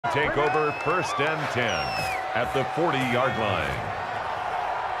Take over 1st and 10 at the 40-yard line.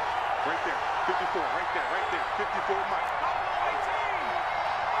 Right there, 54, right there, 54, Mike.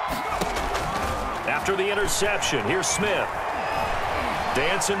 After the interception, here's Smith.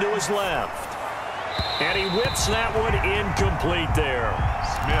 Dancing to his left. And he whips that one incomplete there.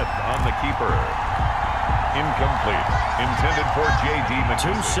 Smith on the keeper. Incomplete. Intended for J.D.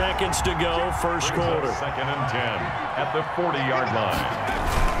 McKissick. 2 seconds to go, first quarter. 2nd and 10 at the 40-yard line.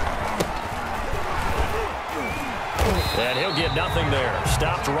 And he'll get nothing there.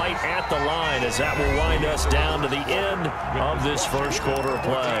 Stopped right at the line as that will wind us down to the end of this first quarter of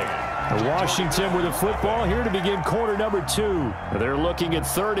play. Washington with the football here to begin quarter number 2. They're looking at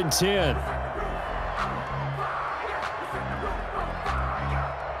 3rd and 10.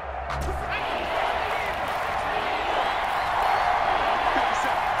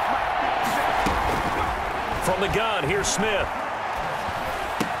 From the gun, here's Smith.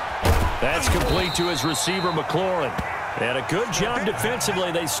 That's complete to his receiver, McLaurin. And a good job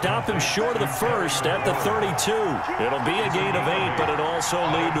defensively. They stop him short of the first at the 32. It'll be a gain of 8, but it'll also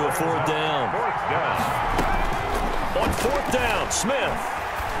lead to a 4th down. On 4th down, Smith.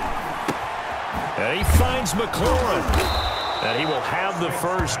 And he finds McLaurin. And he will have the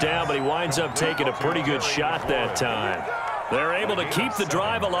first down, but he winds up taking a pretty good shot that time. They're able to keep the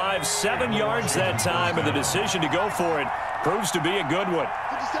drive alive, 7 yards that time, and the decision to go for it proves to be a good one.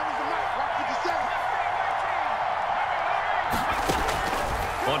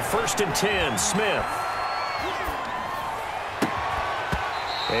 On 1st and 10, Smith.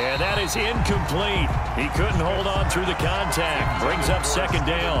 And that is incomplete. He couldn't hold on through the contact. Brings up 2nd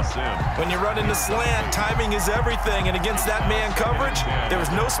down. When you run into slant, timing is everything. And against that man coverage, there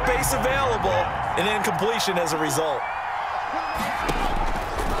was no space available, and incompletion as a result.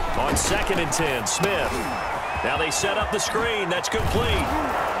 On 2nd and 10, Smith. Now they set up the screen. That's complete.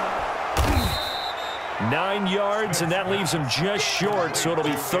 9 yards, and that leaves him just short, so it'll be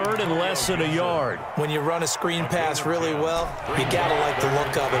 3rd and less than a yard. When you run a screen pass really well, you got to like the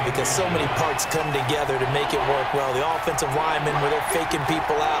look of it because so many parts come together to make it work well. The offensive linemen, where they're faking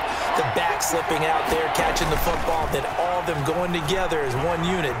people out, the back slipping out there, catching the football, then all of them going together as one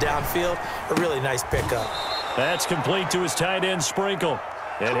unit downfield. A really nice pickup. That's complete to his tight end, Sprinkle.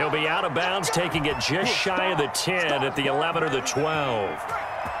 And he'll be out of bounds, taking it just shy of the 10 at the 11 or the 12.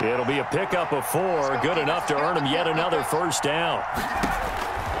 It'll be a pickup of 4, good enough to earn him yet another first down.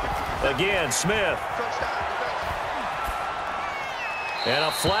 Again, Smith. And a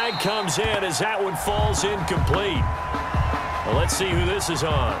flag comes in as that one falls incomplete. Well, let's see who this is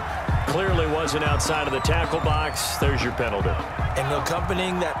on. Clearly wasn't outside of the tackle box. There's your penalty. And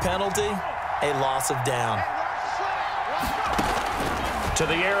accompanying that penalty, a loss of down. To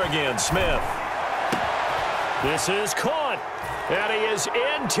the air again, Smith. This is caught. And he is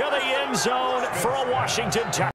into the end zone for a Washington touchdown.